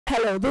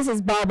Hello, this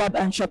is Baobab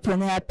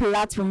Entrepreneur, a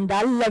platform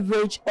that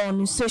leverage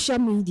on social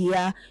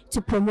media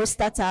to promote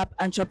startup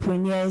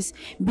entrepreneurs,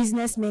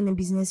 businessmen and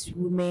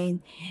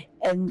businesswomen,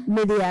 and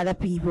many other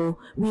people.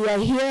 We are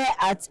here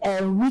at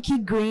a Wiki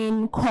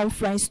Green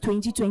Conference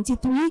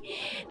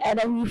 2023,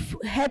 and we've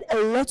heard a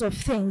lot of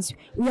things.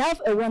 We have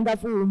a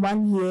wonderful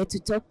woman here to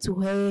talk to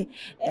her,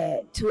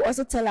 to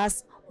also tell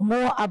us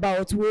more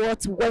about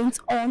what went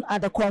on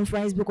at the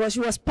conference, because she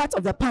was part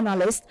of the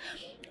panelists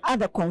at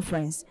the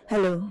conference.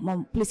 Hello,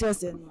 Mom. Please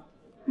what's your name?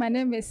 My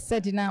name is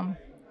Sedinam,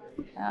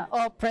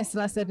 or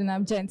President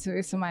Sedinam Gentle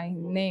is my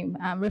name.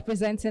 I'm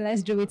representing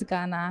Let's Do It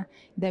Ghana,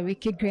 the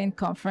Wiki Green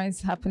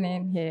Conference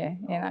happening here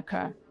in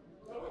Accra.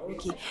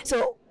 Okay,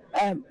 so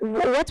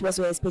what was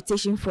your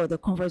expectation for the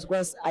conference?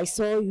 Because I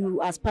saw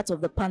you as part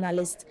of the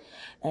panelists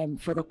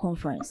for the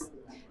conference.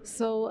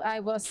 So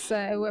I was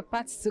were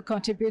part to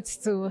contribute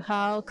to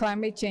how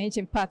climate change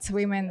impacts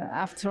women.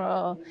 After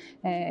all,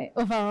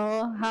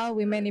 overall, how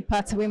women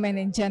impact women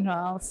in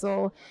general.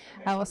 So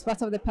I was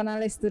part of the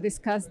panelists to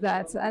discuss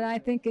that, and I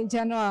think in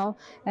general,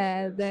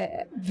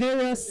 there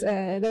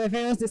were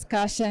various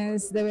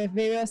discussions. There were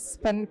various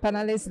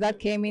panelists that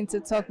came in to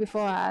talk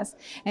before us,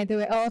 and they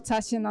were all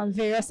touching on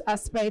various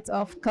aspects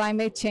of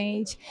climate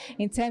change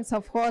in terms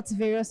of what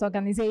various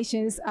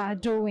organizations are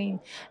doing,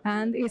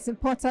 and it's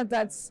important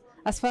that,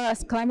 as far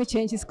as climate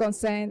change is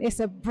concerned, it's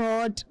a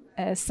broad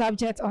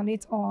subject on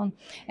its own,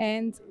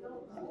 and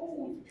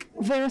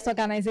various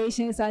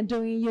organizations are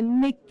doing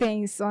unique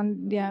things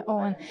on their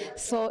own.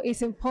 So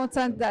it's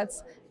important that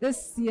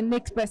this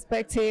unique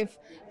perspective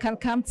can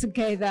come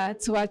together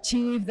to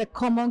achieve the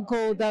common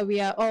goal that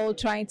we are all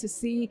trying to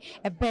see: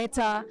 a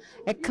better,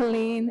 a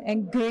clean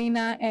and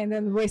greener and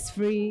then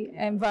waste-free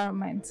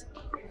environment.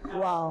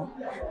 Wow,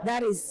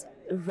 that is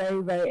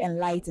very, very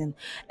enlightening.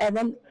 And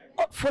then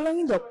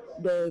following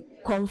the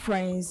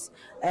conference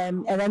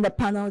and then the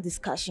panel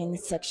discussion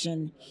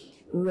section,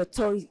 we were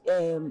told,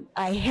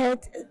 I heard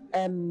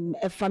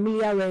a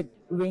familiar word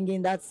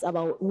ringing that's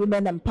about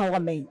women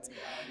empowerment,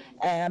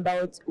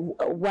 about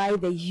why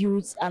the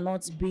youths are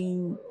not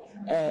being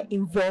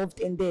involved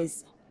in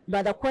this.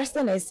 But the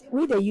question is,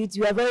 we the youth,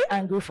 we are very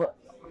angry for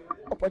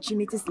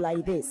opportunities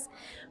like this,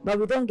 but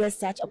we don't get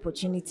such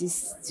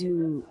opportunities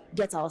to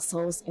get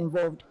ourselves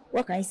involved.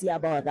 What can you say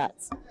about that?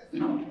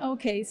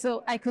 Okay,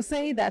 so I could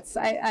say that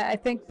I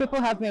think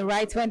people have been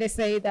right when they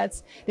say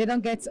that they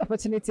don't get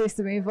opportunities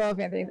to be involved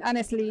in things.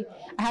 Honestly,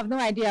 I have no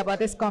idea about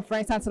this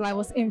conference until I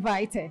was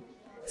invited.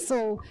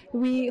 So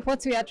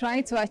what we are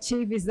trying to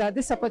achieve is that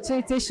this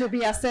opportunity should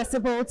be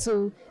accessible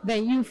to the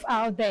youth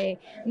out there,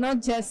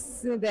 not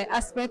just the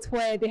aspect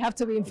where they have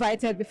to be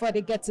invited before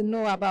they get to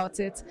know about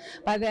it,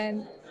 but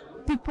then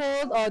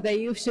people or the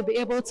youth should be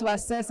able to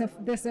access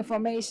this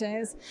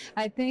information.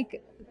 I think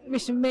we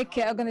should make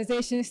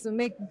organizations to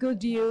make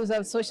good use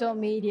of social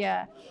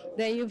media.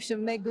 The youth should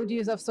make good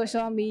use of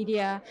social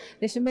media.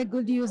 They should make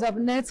good use of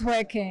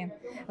networking.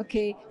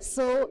 Okay,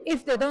 so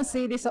if they don't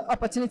see this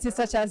opportunity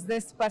such as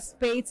this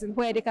space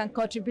where they can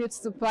contribute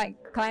to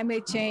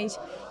climate change,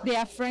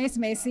 their friends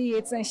may see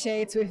it and share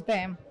it with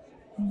them.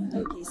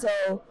 Okay,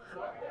 so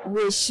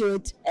we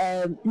should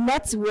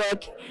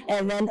network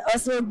and then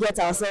also get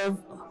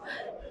ourselves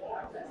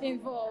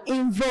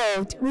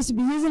involved. We should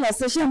be using a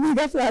social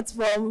media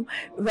platform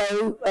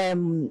very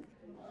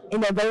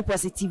in a very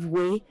positive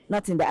way,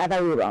 not in the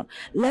other way around.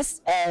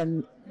 Let's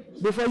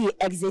before you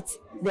exit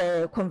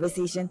the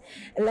conversation,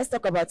 let's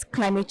talk about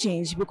climate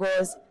change,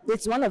 because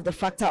it's one of the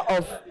factors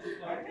of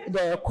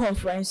the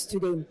conference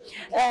today.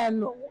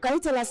 Can you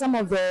tell us some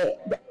of the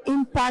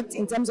impact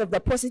in terms of the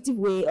positive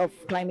way of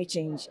climate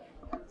change?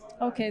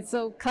 Okay,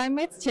 so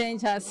climate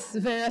change has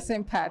various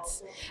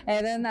impacts,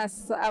 and then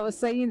as I was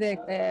saying in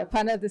the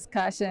panel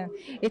discussion,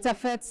 it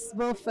affects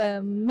both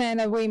men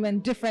and women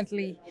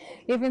differently.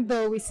 Even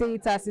though we see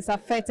it as it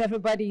affects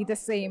everybody the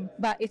same,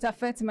 but it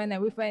affects men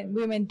and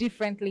women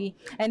differently,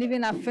 and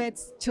even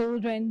affects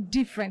children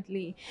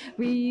differently.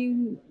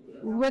 We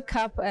woke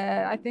up,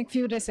 I think a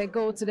few days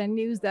ago, to the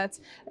news that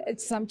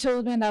some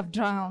children have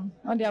drowned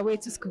on their way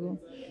to school.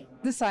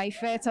 These are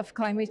effects of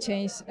climate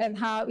change and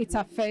how it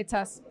affects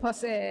us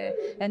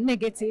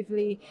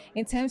negatively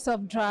in terms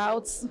of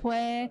droughts,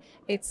 where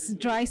it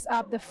dries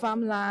up the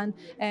farmland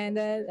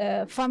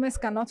and farmers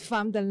cannot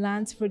farm the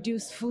land to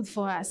produce food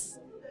for us.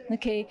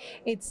 Okay,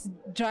 it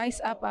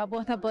dries up our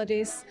water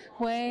bodies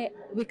where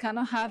we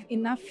cannot have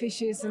enough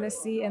fishes in the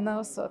sea and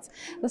all sorts.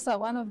 Those are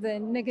one of the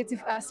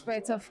negative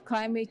aspects of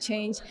climate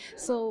change.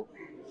 So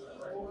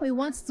we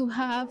want to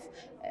have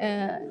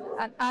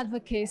an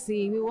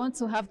advocacy. We want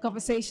to have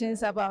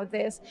conversations about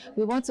this.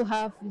 We want to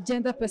have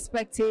gender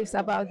perspectives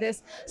about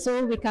this,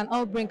 so we can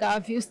all bring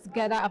our views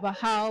together about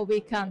how we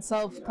can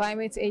solve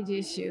climate change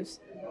issues.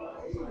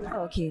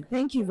 Okay,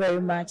 thank you very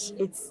much.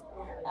 It's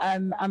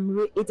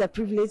a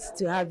privilege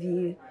to have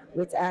you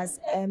with us.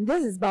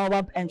 This is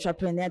Baobab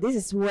Entrepreneur. This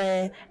is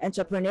where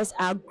entrepreneurs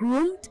are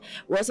groomed.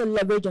 We also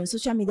leverage on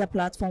social media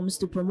platforms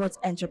to promote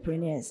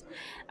entrepreneurs.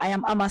 I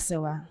am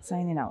Amasewa,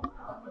 signing out.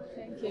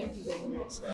 Thank you very much.